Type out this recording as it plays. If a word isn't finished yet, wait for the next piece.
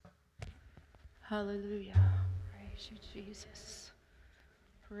Hallelujah. Praise you, Jesus.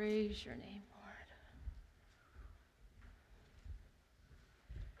 Praise your name, Lord.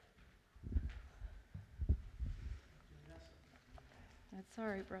 That's all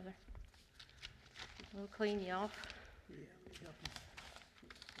right, brother. We'll clean you off.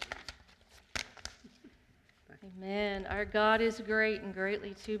 Amen. Our God is great and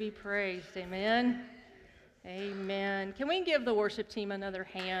greatly to be praised. Amen. Amen. Can we give the worship team another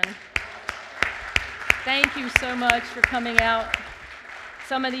hand? Thank you so much for coming out.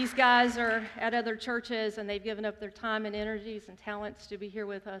 Some of these guys are at other churches, and they've given up their time and energies and talents to be here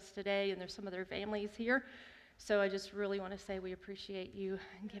with us today, and there's some of their families here. So I just really want to say we appreciate you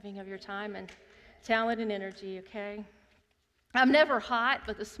giving of your time and talent and energy, okay? I'm never hot,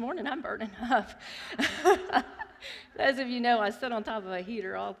 but this morning I'm burning up. As of you know, I sit on top of a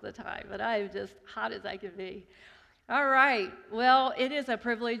heater all the time, but I am just hot as I can be. All right. Well, it is a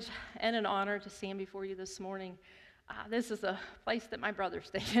privilege and an honor to stand before you this morning. This is a place that my brother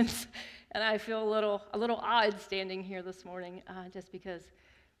stands, and I feel a little odd standing here this morning just because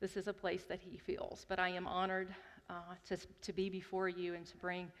this is a place that he feels. But I am honored to be before you and to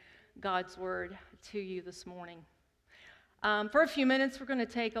bring God's word to you this morning. For a few minutes, we're going to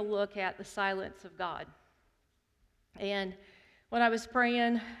take a look at the silence of God. And when I was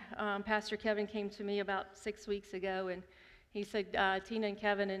praying, Pastor Kevin came to me about 6 weeks ago, and he said, Tina and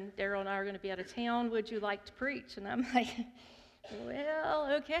Kevin and Daryl and I are going to be out of town. Would you like to preach? And I'm like,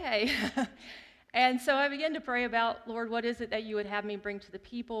 well, okay. And so I began to pray about, Lord, what is it that you would have me bring to the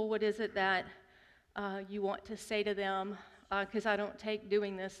people? What is it that you want to say to them? Because I don't take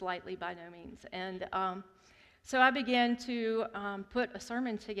doing this lightly by no means. And so I began to put a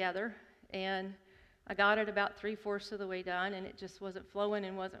sermon together, and I got it about 3/4 of the way done, and it just wasn't flowing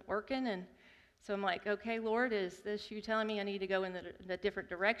and wasn't working. And so I'm like, okay, Lord, is this you telling me I need to go in the different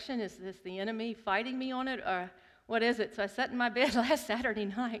direction? Is this the enemy fighting me on it, or what is it? So I sat in my bed last Saturday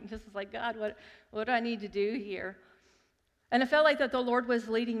night and just was like, God, what do I need to do here? And I felt like that the Lord was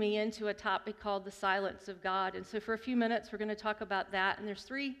leading me into a topic called the silence of God. And so for a few minutes, we're going to talk about that. And there's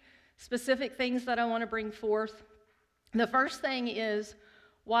 3 specific things that I want to bring forth. The first thing is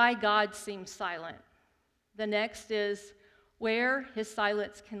why God seems silent. The next is where his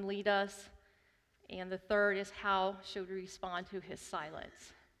silence can lead us. And the third is how should we respond to his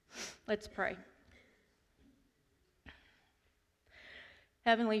silence. Let's pray.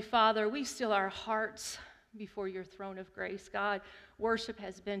 Heavenly Father, we still our hearts before your throne of grace. God, worship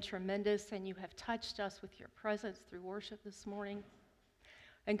has been tremendous, and you have touched us with your presence through worship this morning.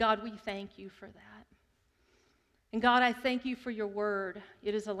 And God, we thank you for that. And God, I thank you for your word.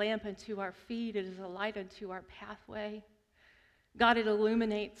 It is a lamp unto our feet. It is a light unto our pathway. God, it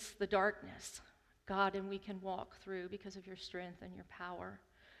illuminates the darkness. God, and we can walk through because of your strength and your power.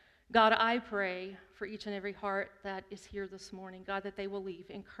 God, I pray for each and every heart that is here this morning, God, that they will leave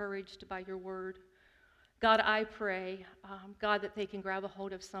encouraged by your word. God, I pray, God, that they can grab a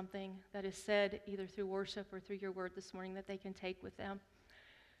hold of something that is said either through worship or through your word this morning that they can take with them.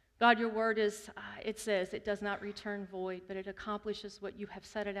 God, your word is, it says, it does not return void, but it accomplishes what you have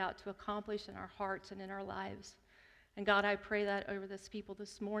set it out to accomplish in our hearts and in our lives. And God, I pray that over this people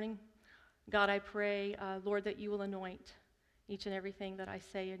this morning. God, I pray, Lord, that you will anoint each and everything that I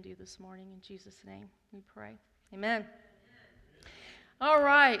say and do this morning. In Jesus' name we pray. Amen. All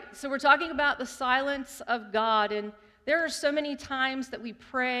right, so we're talking about the silence of God. And there are so many times that we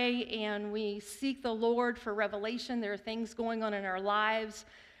pray and we seek the Lord for revelation. There are things going on in our lives.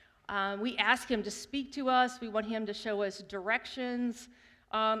 We ask him to speak to us. We want him to show us directions.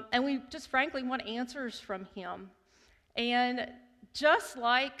 And we just frankly want answers from him. And just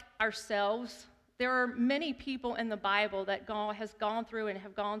like ourselves, there are many people in the Bible that have gone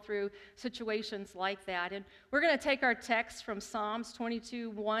through situations like that. And we're going to take our text from Psalms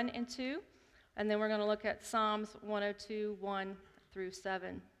 22, 1 and 2, and then we're going to look at Psalms 102, 1 through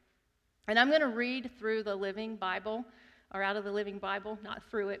 7. And I'm going to read through the Living Bible, or out of the Living Bible, not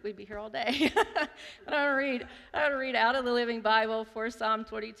through it, we'd be here all day. But I'm going to read out of the Living Bible for Psalm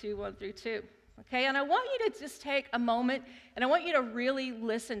 22, 1 through 2. Okay, and I want you to just take a moment, and I want you to really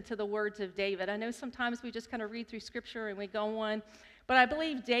listen to the words of David. I know sometimes we just kind of read through Scripture and we go on, but I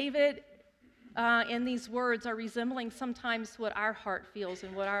believe David in these words are resembling sometimes what our heart feels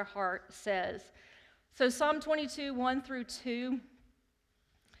and what our heart says. So Psalm 22, 1 through 2,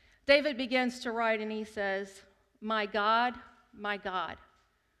 David begins to write, and he says, my God,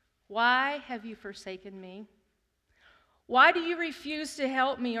 why have you forsaken me? Why do you refuse to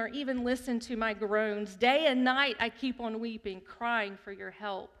help me or even listen to my groans? Day and night I keep on weeping, crying for your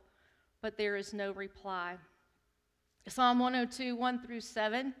help, but there is no reply. Psalm 102, 1 through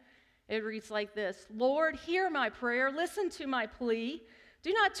 7, It reads like this: Lord, hear my prayer, listen to my plea.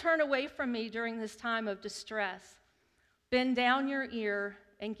 Do not turn away from me during this time of distress. Bend down your ear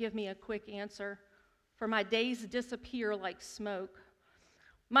and give me a quick answer, for my days disappear like smoke.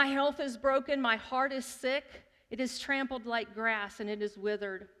 My health is broken, my heart is sick. It is trampled like grass and it is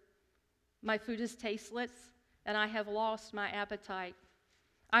withered. My food is tasteless, and I have lost my appetite.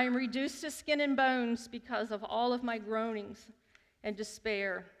 I am reduced to skin and bones because of all of my groanings and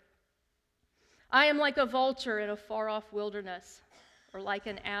despair. I am like a vulture in a far-off wilderness, or like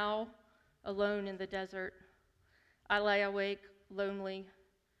an owl alone in the desert. I lie awake, lonely,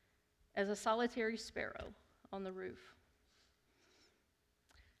 as a solitary sparrow on the roof.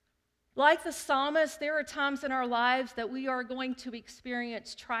 Like the psalmist, there are times in our lives that we are going to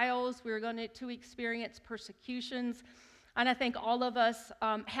experience trials, we're going to experience persecutions, and I think all of us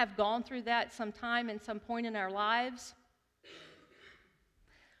have gone through that sometime and some point in our lives.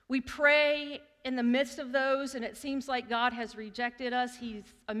 We pray in the midst of those, and it seems like God has rejected us. He's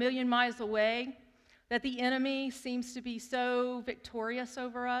a million miles away, that the enemy seems to be so victorious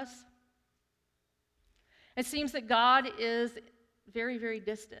over us. It seems that God is very, very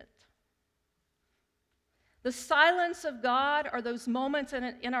distant. The silence of God are those moments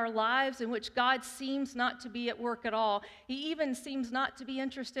in our lives in which God seems not to be at work at all. He even seems not to be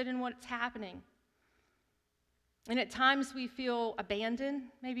interested in what's happening. And at times we feel abandoned,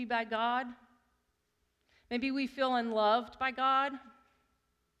 maybe by God. Maybe we feel unloved by God.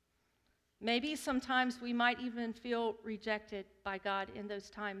 Maybe sometimes we might even feel rejected by God in those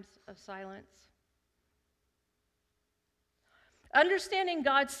times of silence. Understanding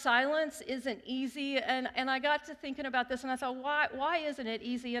God's silence isn't easy, and I got to thinking about this, and I thought, why isn't it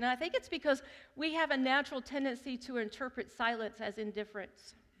easy? And I think it's because we have a natural tendency to interpret silence as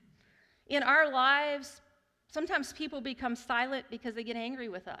indifference. In our lives, sometimes people become silent because they get angry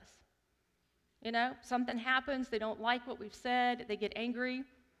with us. You know, something happens, they don't like what we've said, they get angry,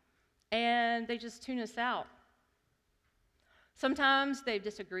 and they just tune us out. Sometimes they've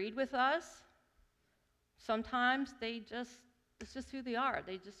disagreed with us. Sometimes it's just who they are.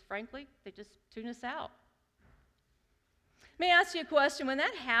 They just tune us out. Let me ask you a question. When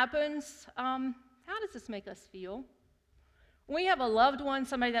that happens, how does this make us feel? When we have a loved one,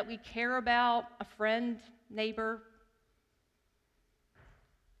 somebody that we care about, a friend, neighbor,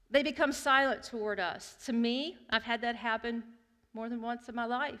 they become silent toward us. To me, I've had that happen more than once in my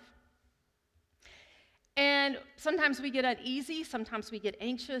life. And sometimes we get uneasy, sometimes we get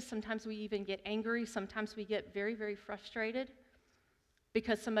anxious, sometimes we even get angry, sometimes we get very, very frustrated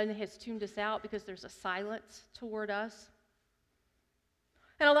because somebody has tuned us out, because there's a silence toward us.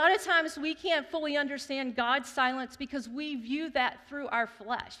 And a lot of times we can't fully understand God's silence because we view that through our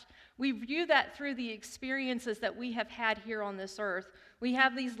flesh. We view that through the experiences that we have had here on this earth. We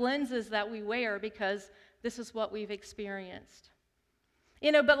have these lenses that we wear because this is what we've experienced.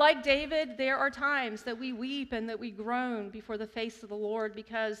 You know, but like David, there are times that we weep and that we groan before the face of the Lord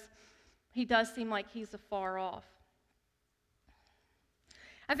because he does seem like he's afar off.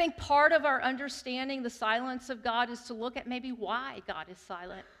 I think part of our understanding the silence of God is to look at maybe why God is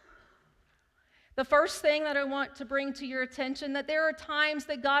silent. The first thing that I want to bring to your attention, that there are times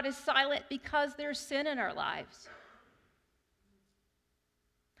that God is silent because there's sin in our lives.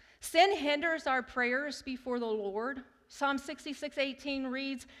 Sin hinders our prayers before the Lord. Psalm 66:18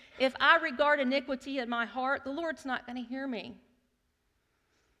 reads, "If I regard iniquity in my heart, the Lord's not going to hear me."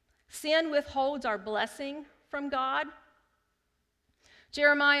 Sin withholds our blessing from God.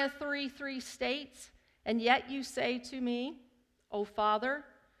 Jeremiah 3:3 states, "And yet you say to me, O Father,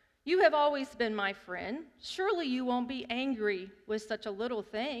 you have always been my friend. Surely you won't be angry with such a little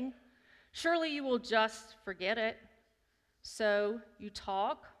thing. Surely you will just forget it." So you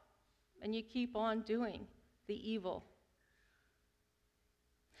talk and you keep on doing the evil.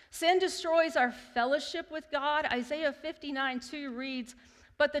 Sin destroys our fellowship with God. Isaiah 59:2 reads,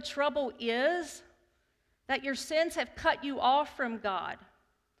 "But the trouble is that your sins have cut you off from God.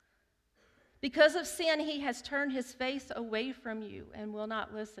 Because of sin, he has turned his face away from you and will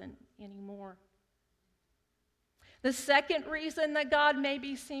not listen anymore." The second reason that God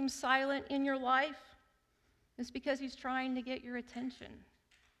maybe seems silent in your life is because he's trying to get your attention.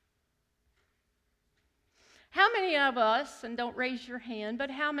 How many of us, and don't raise your hand,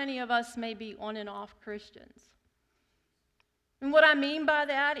 but how many of us may be on and off Christians? And what I mean by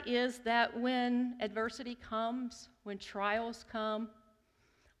that is that when adversity comes, when trials come,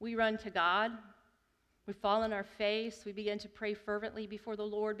 we run to God. We fall on our face. We begin to pray fervently before the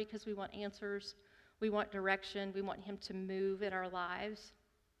Lord because we want answers. We want direction. We want him to move in our lives.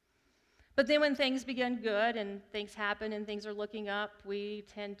 But then when things begin good and things happen and things are looking up, we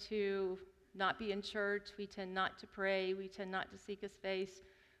tend to not be in church. We tend not to pray. We tend not to seek his face.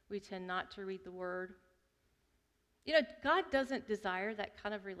 We tend not to read the word. You know, God doesn't desire that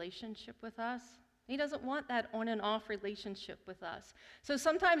kind of relationship with us. He doesn't want that on and off relationship with us. So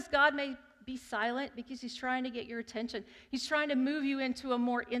sometimes God may be silent because he's trying to get your attention. He's trying to move you into a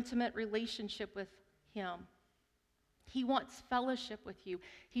more intimate relationship with him. He wants fellowship with you.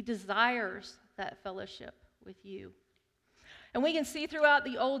 He desires that fellowship with you. And we can see throughout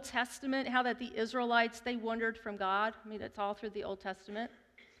the Old Testament how that the Israelites, they wandered from God. I mean, that's all through the Old Testament.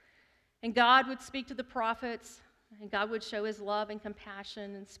 And God would speak to the prophets, and God would show his love and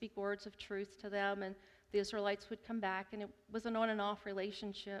compassion and speak words of truth to them, and the Israelites would come back, and it was an on and off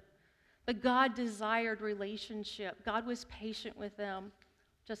relationship. But God desired relationship. God was patient with them,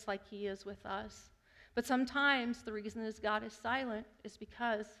 just like he is with us. But sometimes the reason is God is silent is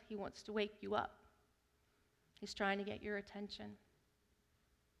because he wants to wake you up. He's trying to get your attention.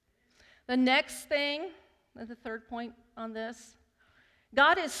 The next thing, the third point on this,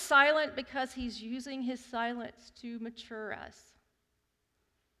 God is silent because he's using his silence to mature us.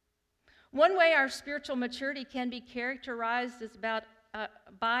 One way our spiritual maturity can be characterized is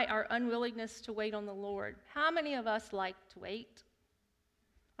by our unwillingness to wait on the Lord. How many of us like to wait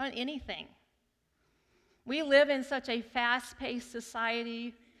on anything? We live in such a fast-paced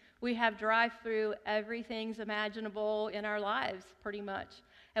society. We have drive-through, everything's imaginable in our lives, pretty much.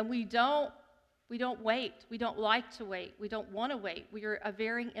 And we don't wait. We don't like to wait. We don't want to wait. We are a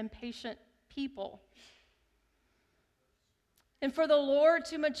very impatient people. And for the Lord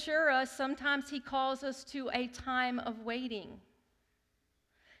to mature us, sometimes he calls us to a time of waiting.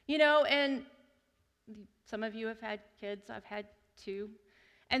 You know, and some of you have had kids. I've had two.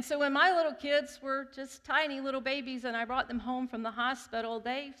 And so when my little kids were just tiny little babies and I brought them home from the hospital,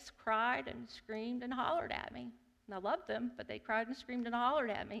 they cried and screamed and hollered at me. And I loved them, but they cried and screamed and hollered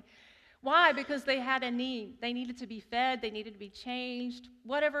at me. Why? Because they had a need. They needed to be fed. They needed to be changed,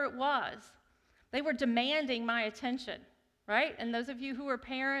 whatever it was. They were demanding my attention, right? And those of you who are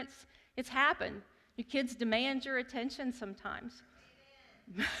parents, it's happened. Your kids demand your attention sometimes.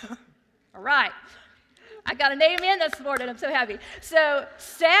 All right. I got an amen this morning. I'm so happy. So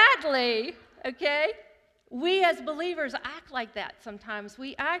sadly, okay, we as believers act like that sometimes.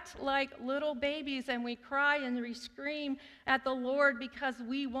 We act like little babies and we cry and we scream at the Lord because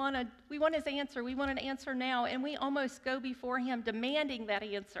we want his answer. We want an answer now, and we almost go before him demanding that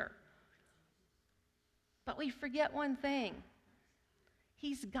answer. But we forget one thing.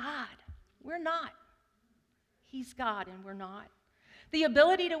 He's God. We're not. He's God and we're not. The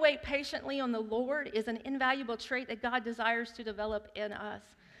ability to wait patiently on the Lord is an invaluable trait that God desires to develop in us.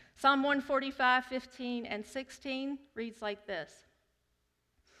 Psalm 145, 15 and 16 reads like this.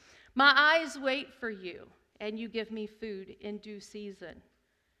 My eyes wait for you, and you give me food in due season.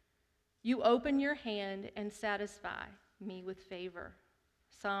 You open your hand and satisfy me with favor.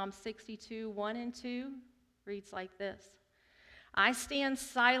 Psalm 62, 1 and 2 reads like this. I stand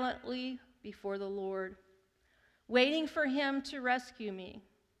silently before the Lord, waiting for him to rescue me,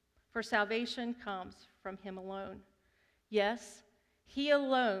 for salvation comes from him alone. Yes, he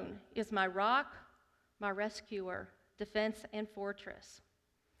alone is my rock, my rescuer, defense, and fortress.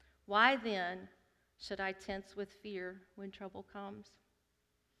 Why then should I tense with fear when trouble comes?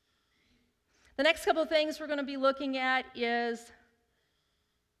 The next couple of things we're going to be looking at is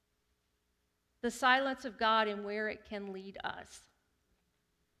the silence of God and where it can lead us.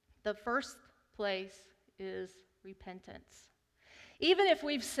 The first place is repentance. Even if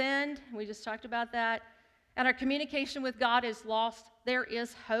we've sinned, we just talked about that, and our communication with God is lost, there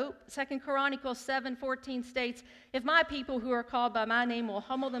is hope. 2 Chronicles 7:14 states, if my people who are called by my name will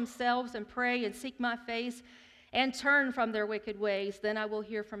humble themselves and pray and seek my face and turn from their wicked ways, then I will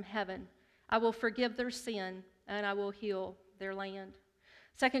hear from heaven. I will forgive their sin and I will heal their land.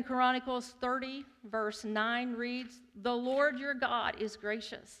 2 Chronicles 30 verse 9 reads, the Lord your God is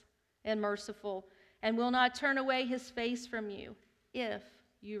gracious and merciful, and will not turn away his face from you if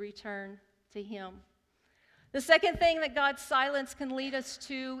you return to him. The second thing that God's silence can lead us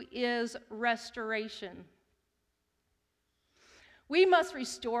to is restoration. We must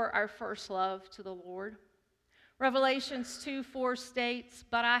restore our first love to the Lord. Revelations 2:4 states,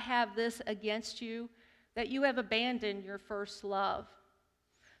 but I have this against you, that you have abandoned your first love.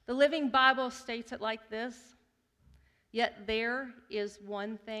 The Living Bible states it like this, yet there is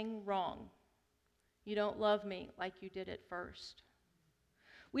one thing wrong. You don't love me like you did at first.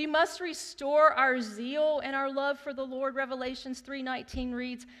 We must restore our zeal and our love for the Lord. Revelations 3:19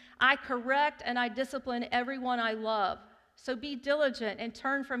 reads, I correct and I discipline everyone I love. So be diligent and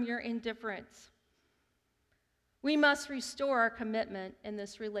turn from your indifference. We must restore our commitment in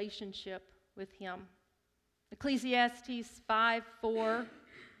this relationship with him. Ecclesiastes 5:4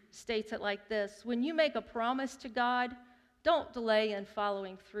 states it like this: when you make a promise to God, don't delay in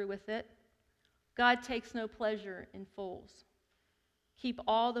following through with it. God takes no pleasure in fools. Keep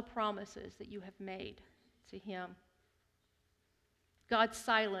all the promises that you have made to him. God's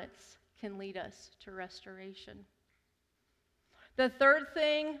silence can lead us to restoration. The third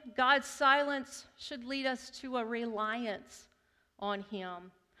thing, God's silence should lead us to a reliance on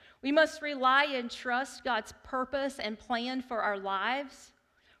him. We must rely and trust God's purpose and plan for our lives.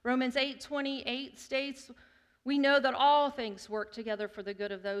 Romans 8:28 states, we know that all things work together for the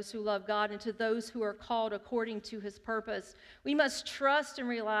good of those who love God and to those who are called according to his purpose. We must trust and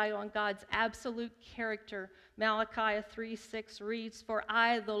rely on God's absolute character. Malachi 3:6 reads, for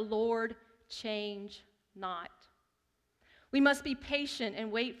I, the Lord, change not. We must be patient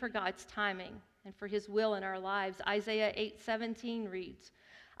and wait for God's timing and for his will in our lives. Isaiah 8:17 reads,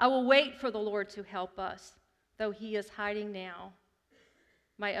 I will wait for the Lord to help us, though he is hiding now.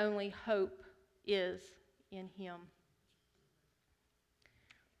 My only hope is in him.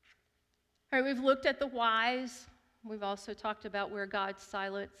 All right, we've looked at the whys. We've also talked about where God's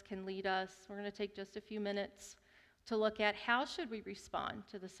silence can lead us. We're going to take just a few minutes to look at how should we respond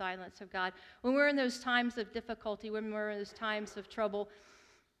to the silence of God when we're in those times of difficulty, when we're in those times of trouble.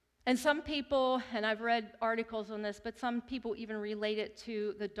 And some people, and I've read articles on this, but some people even relate it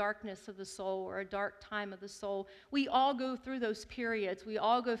to the darkness of the soul or a dark time of the soul. We all go through those periods. We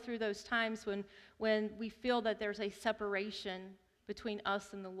all go through those times when we feel that there's a separation between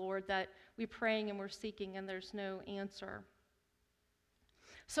us and the Lord, that we're praying and we're seeking and there's no answer.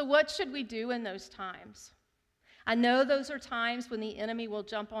 So what should we do in those times? I know those are times when the enemy will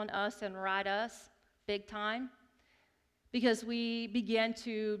jump on us and ride us big time, because we begin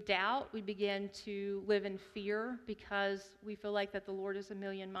to doubt, we begin to live in fear because we feel like that the Lord is a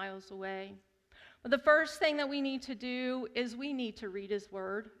million miles away. But the first thing that we need to do is we need to read his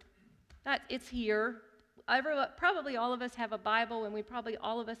word. That it's here. Probably all of us have a Bible, and we probably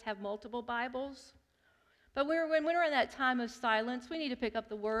all of us have multiple Bibles. But when we're in that time of silence, we need to pick up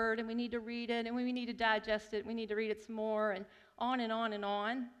the word, and we need to read it, and we need to digest it, we need to read it some more, and on and on and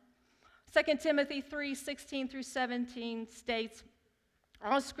on. 2 Timothy 3:16 through 17 states,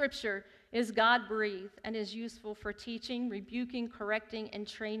 all scripture is God-breathed and is useful for teaching, rebuking, correcting, and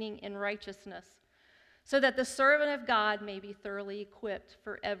training in righteousness, so that the servant of God may be thoroughly equipped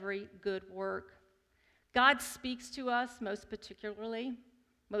for every good work. God speaks to us most particularly,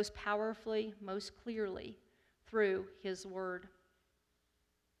 most powerfully, most clearly through his word.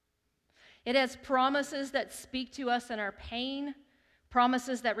 It has promises that speak to us in our pain,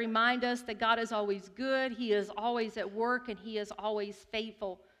 promises that remind us that God is always good, he is always at work, and he is always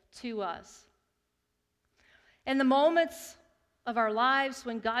faithful to us. In the moments of our lives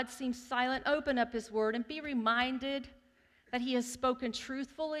when God seems silent, open up his word and be reminded that he has spoken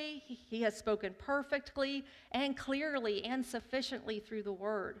truthfully, he has spoken perfectly and clearly and sufficiently through the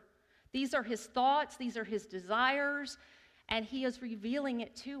word. These are his thoughts, these are his desires, and he is revealing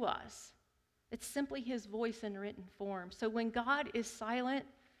it to us. It's simply his voice in written form. So when God is silent,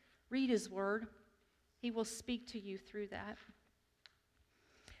 read his word. He will speak to you through that.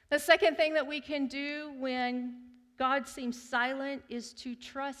 The second thing that we can do when God seems silent is to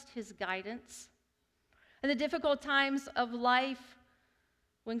trust his guidance. In the difficult times of life,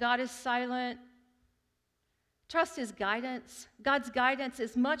 when God is silent, trust his guidance. God's guidance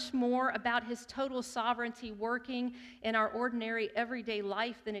is much more about his total sovereignty working in our ordinary everyday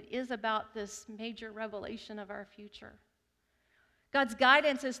life than it is about this major revelation of our future. God's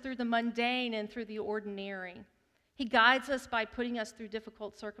guidance is through the mundane and through the ordinary. He guides us by putting us through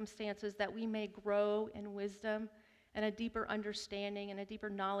difficult circumstances that we may grow in wisdom and a deeper understanding and a deeper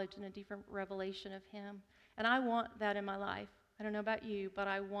knowledge and a deeper revelation of him. And I want that in my life. I don't know about you, but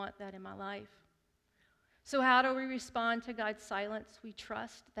I want that in my life. So how do we respond to God's silence? We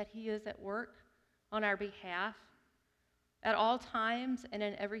trust that he is at work on our behalf at all times and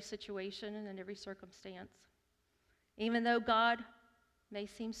in every situation and in every circumstance. Even though God may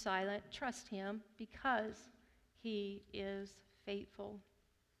seem silent, trust him because he is faithful.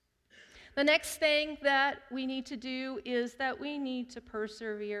 The next thing that we need to do is that we need to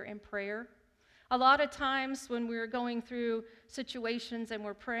persevere in prayer. A lot of times when we're going through situations and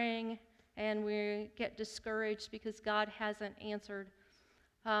we're praying and we get discouraged because God hasn't answered,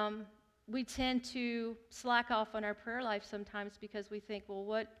 we tend to slack off on our prayer life sometimes because we think, well,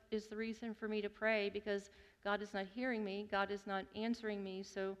 what is the reason for me to pray? Because God is not hearing me, God is not answering me,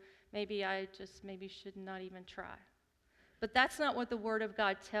 so maybe I just should not even try. But that's not what the Word of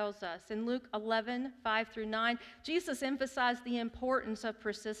God tells us. In Luke 11, 5 through 9, Jesus emphasized the importance of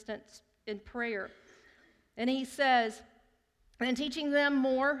persistence in prayer. And he says, and teaching them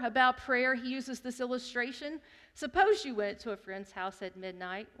more about prayer, he uses this illustration. Suppose you went to a friend's house at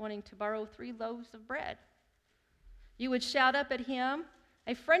midnight wanting to borrow 3 loaves of bread. You would shout up at him,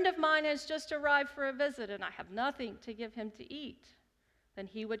 "A friend of mine has just arrived for a visit, and I have nothing to give him to eat." Then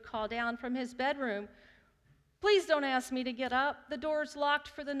he would call down from his bedroom, "Please don't ask me to get up. The door's locked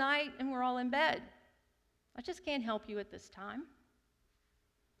for the night, and we're all in bed. I just can't help you at this time."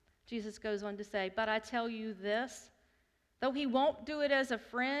 Jesus goes on to say, "But I tell you this, though he won't do it as a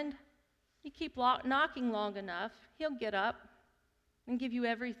friend, you keep knocking long enough, he'll get up and give you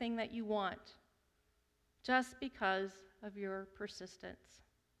everything that you want, just because of your persistence."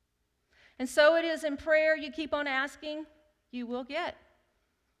 And so it is in prayer. You keep on asking, you will get.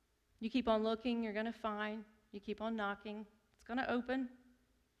 You keep on looking, you're going to find. You keep on knocking, it's going to open.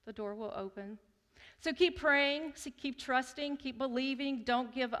 The door will open. So keep praying, keep trusting, keep believing.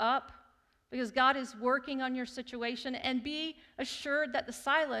 Don't give up, because God is working on your situation, and be assured that the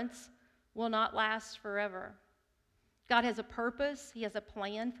silence will not last forever. God has a purpose. He has a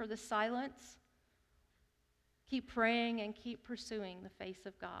plan for the silence. Keep praying and keep pursuing the face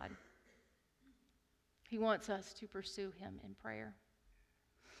of God. He wants us to pursue him in prayer.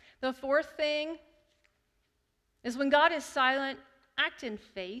 The fourth thing is, when God is silent, act in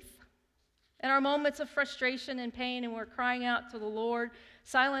faith. In our moments of frustration and pain, and we're crying out to the Lord,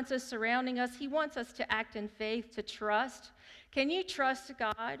 silence is surrounding us, he wants us to act in faith, to trust. Can you trust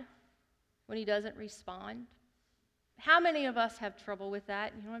God when he doesn't respond? How many of us have trouble with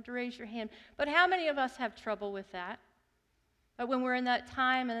that? You don't have to raise your hand, but how many of us have trouble with that? But when we're in that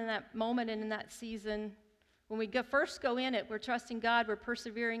time and in that moment and in that season, when we first go in it, we're trusting God, we're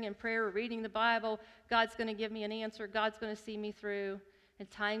persevering in prayer, we're reading the Bible, God's going to give me an answer, God's going to see me through, and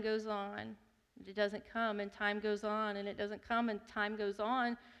time goes on, and it doesn't come, and time goes on, and it doesn't come, and time goes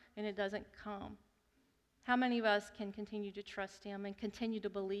on, and it doesn't come. How many of us can continue to trust him and continue to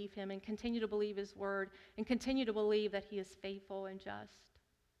believe him and continue to believe his word and continue to believe that he is faithful and just?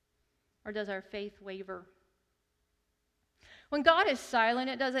 Or does our faith waver? When God is silent,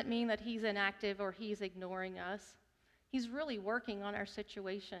 it doesn't mean that he's inactive or he's ignoring us. He's really working on our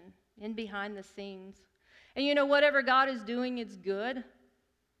situation in behind the scenes. And you know, whatever God is doing, it's good.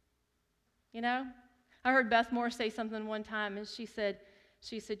 You know? I heard Beth Moore say something one time, and she said,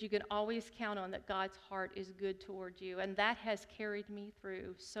 you can always count on that God's heart is good toward you. And that has carried me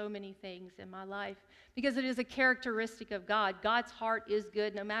through so many things in my life, because it is a characteristic of God. God's heart is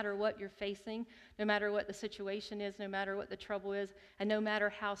good no matter what you're facing, no matter what the situation is, no matter what the trouble is, and no matter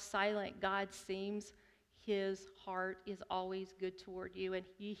how silent God seems, his heart is always good toward you. And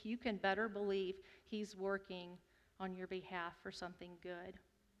you can better believe he's working on your behalf for something good.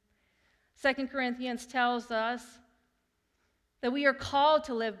 2 Corinthians tells us that we are called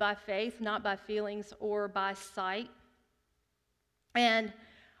to live by faith, not by feelings or by sight. And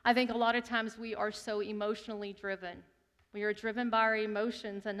I think a lot of times we are so emotionally driven. We are driven by our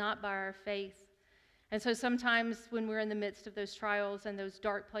emotions and not by our faith. And so sometimes when we're in the midst of those trials and those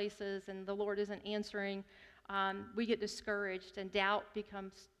dark places and the Lord isn't answering, we get discouraged, and doubt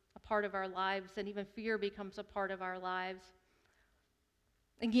becomes a part of our lives, and even fear becomes a part of our lives.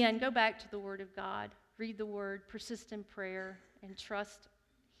 Again, go back to the Word of God. Read the Word, persist in prayer, and trust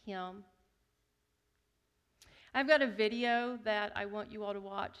him. I've got a video that I want you all to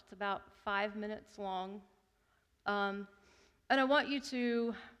watch. It's about 5 minutes long. And I want you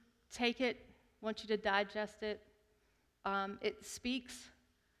to take it, I want you to digest it. It speaks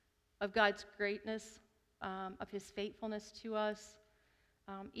of God's greatness, of his faithfulness to us,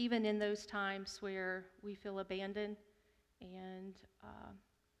 even in those times where we feel abandoned and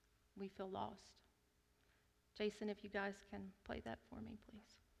we feel lost. Jason, if you guys can play that for me,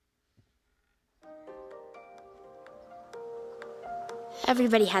 please.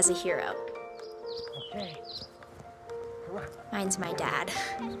 Everybody has a hero. Okay. Come on. Mine's my dad.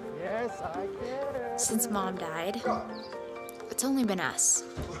 Yes, I get it. Since Mom died, it's only been us.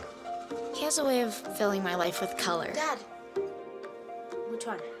 He has a way of filling my life with color. Dad. Which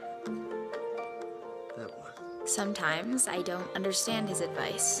one? That one. Sometimes I don't understand his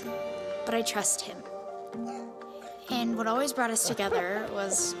advice, but I trust him. And what always brought us together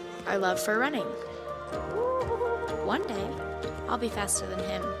was our love for running. One day, I'll be faster than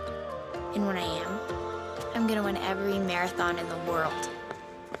him. And when I am, I'm gonna win every marathon in the world.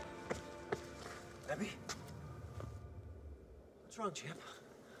 Abby? What's wrong, champ?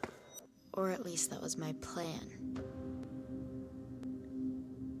 Or at least that was my plan.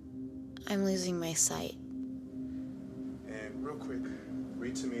 I'm losing my sight. quick.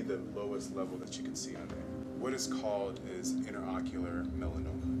 Read to me the lowest level that you can see on there. What is called is interocular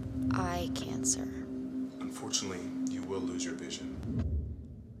melanoma. Eye cancer. Unfortunately, you will lose your vision.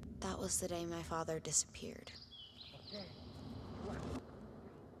 That was the day my father disappeared. Okay.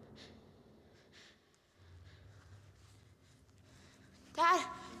 Dad!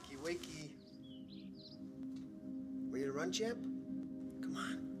 Wakey, wakey. Ready to run, champ? Come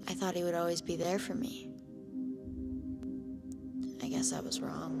on. I thought he would always be there for me. I guess I was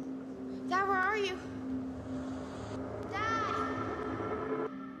wrong. Dad, where are you? Dad!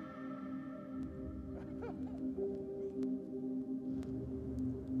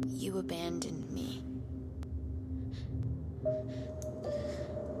 You abandoned me.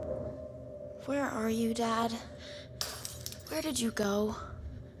 Where are you, Dad? Where did you go?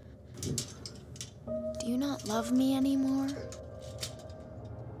 Do you not love me anymore?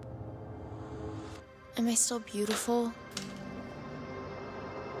 Am I still beautiful?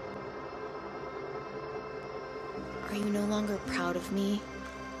 Are you no longer proud of me?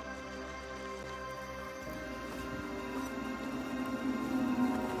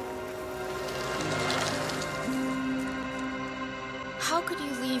 How could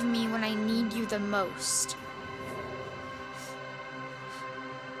you leave me when I need you the most?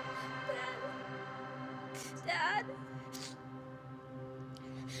 Dad?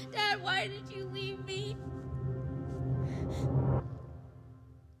 Dad, why did you leave me?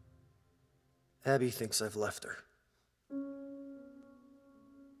 Abby thinks I've left her.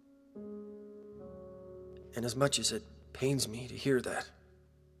 And as much as it pains me to hear that,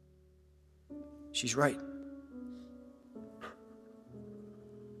 she's right.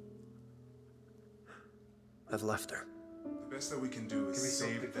 I've left her. The best that we can do is Give me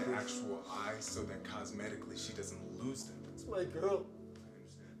save something, the please. actual eyes so that cosmetically she doesn't lose them. That's my girl.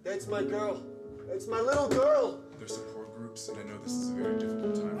 That's my girl. That's my little girl. There's support groups, and I know this is a very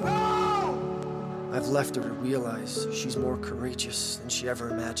difficult time. I've left her to realize she's more courageous than she ever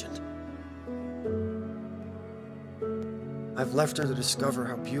imagined. I've left her to discover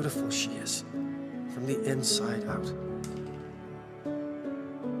how beautiful she is from the inside out.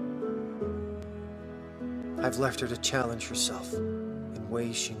 I've left her to challenge herself in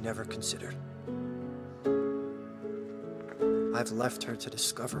ways she never considered. I've left her to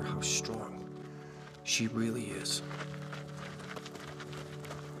discover how strong she really is.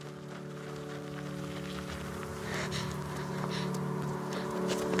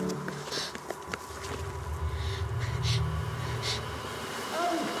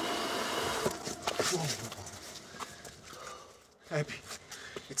 Abby,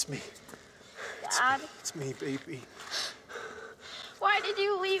 it's me. Dad, It's me, baby. why did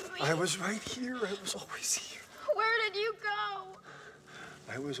you leave me? I was right here. I was always here. Where did you go?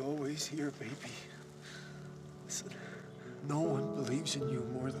 I was always here, baby. Listen, no one believes in you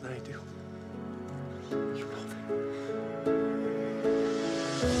more than I do. You know that.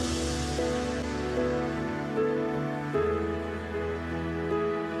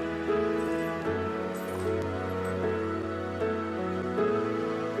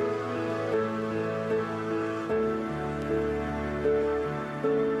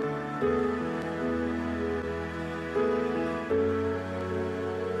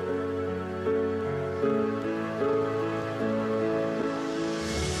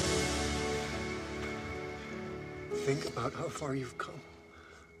 Think about how far you've come.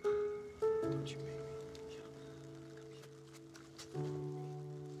 Don't you, baby?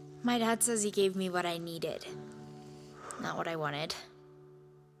 My dad says he gave me what I needed, not what I wanted.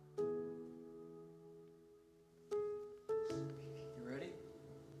 You ready?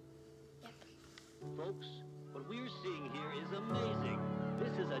 Folks, what we're seeing here is amazing.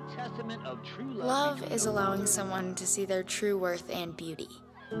 This is a testament of true love. Love is allowing someone to see their true worth and beauty.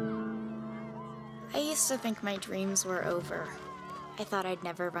 I used to think my dreams were over. I thought I'd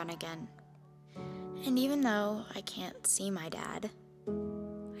never run again. And even though I can't see my dad,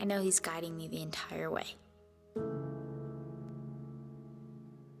 I know he's guiding me the entire way.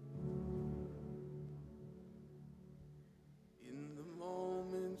 In the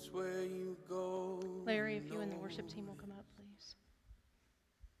moments where you go. Larry, if you and the worship team will come up, please.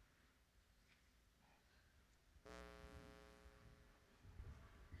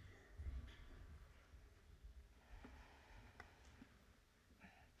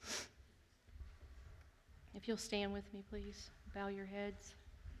 If you'll stand with me, please. Bow your heads.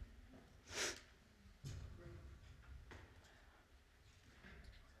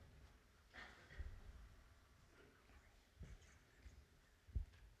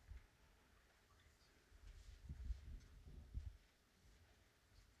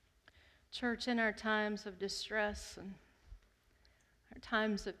 Church, in our times of distress and At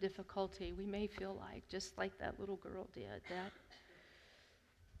times of difficulty, we may feel like, just like that little girl did,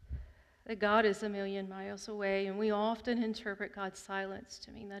 that God is a million miles away, and we often interpret God's silence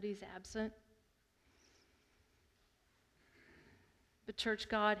to mean that he's absent. But church,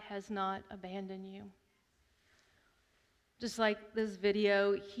 God has not abandoned you. Just like this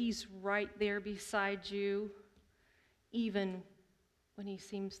video, he's right there beside you, even when he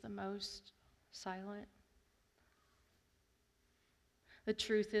seems the most silent. The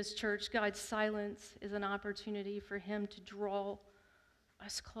truth is, church, God's silence is an opportunity for him to draw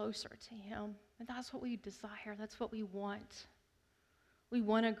us closer to him. And that's what we desire. That's what we want. We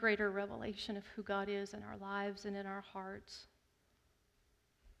want a greater revelation of who God is in our lives and in our hearts.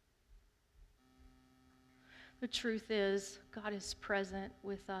 The truth is, God is present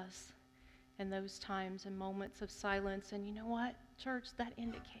with us in those times and moments of silence. And you know what, church? That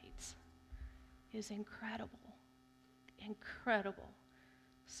indicates his incredible,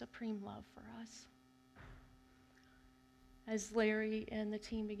 supreme love for us. As Larry and the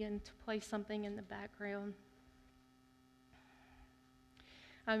team begin to play something in the background,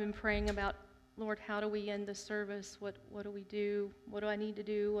 I've been praying about, Lord, how do we end the service? What do we do? What do I need to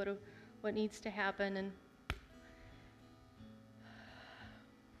do? What needs to happen? And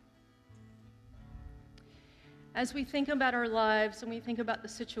as we think about our lives and we think about the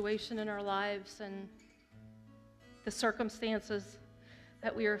situation in our lives and the circumstances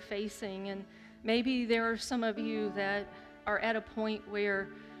that we are facing, and maybe there are some of you that are at a point where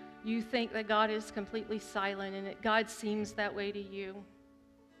you think that God is completely silent and that God seems that way to you.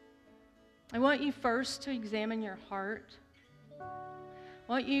 I want you first to examine your heart. I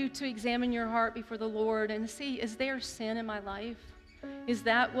want you to examine your heart before the Lord and see, is there sin in my life? Is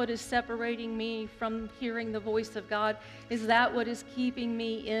that what is separating me from hearing the voice of God? Is that what is keeping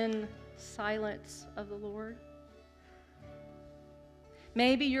me in silence of the Lord?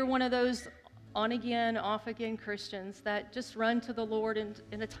 Maybe you're one of those on-again, off-again Christians that just run to the Lord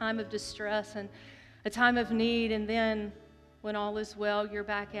in a time of distress and a time of need, and then when all is well, you're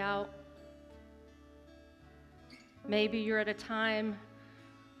back out. Maybe you're at a time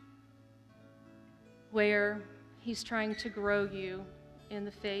where he's trying to grow you in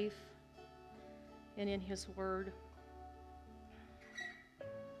the faith and in his word.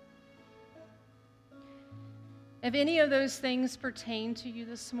 If any of those things pertain to you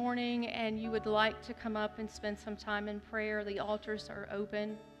this morning and you would like to come up and spend some time in prayer, the altars are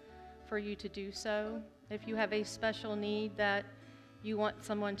open for you to do so. If you have a special need that you want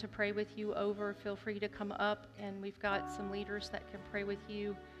someone to pray with you over, feel free to come up, and we've got some leaders that can pray with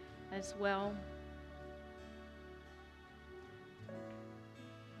you as well.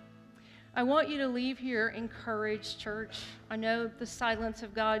 I want you to leave here encouraged, church. I know the silence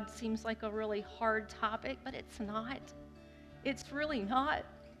of God seems like a really hard topic, but it's not. It's really not.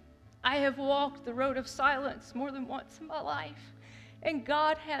 I have walked the road of silence more than once in my life, and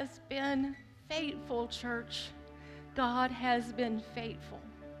God has been faithful, church. God has been faithful.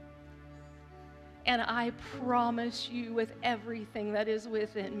 And I promise you with everything that is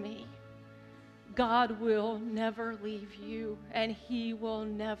within me, God will never leave you, and he will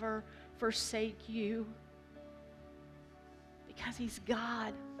never forsake you, because he's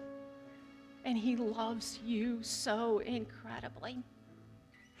God and he loves you so incredibly.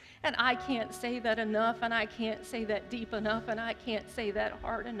 And I can't say that enough, and I can't say that deep enough, and I can't say that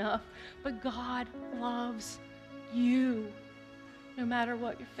hard enough, but God loves you no matter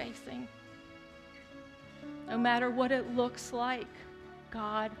what you're facing, no matter what it looks like.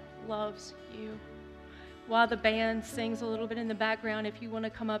 God loves you. While the band sings a little bit in the background, if you want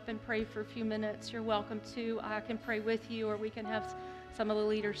to come up and pray for a few minutes, you're welcome to. I can pray with you, or we can have some of the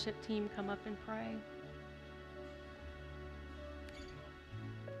leadership team come up and pray.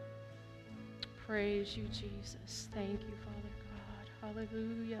 Praise you, Jesus. Thank you, Father God.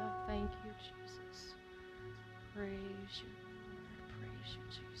 Hallelujah. Thank you, Jesus. Praise you, Lord. Praise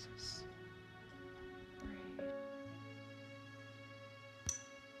you, Jesus.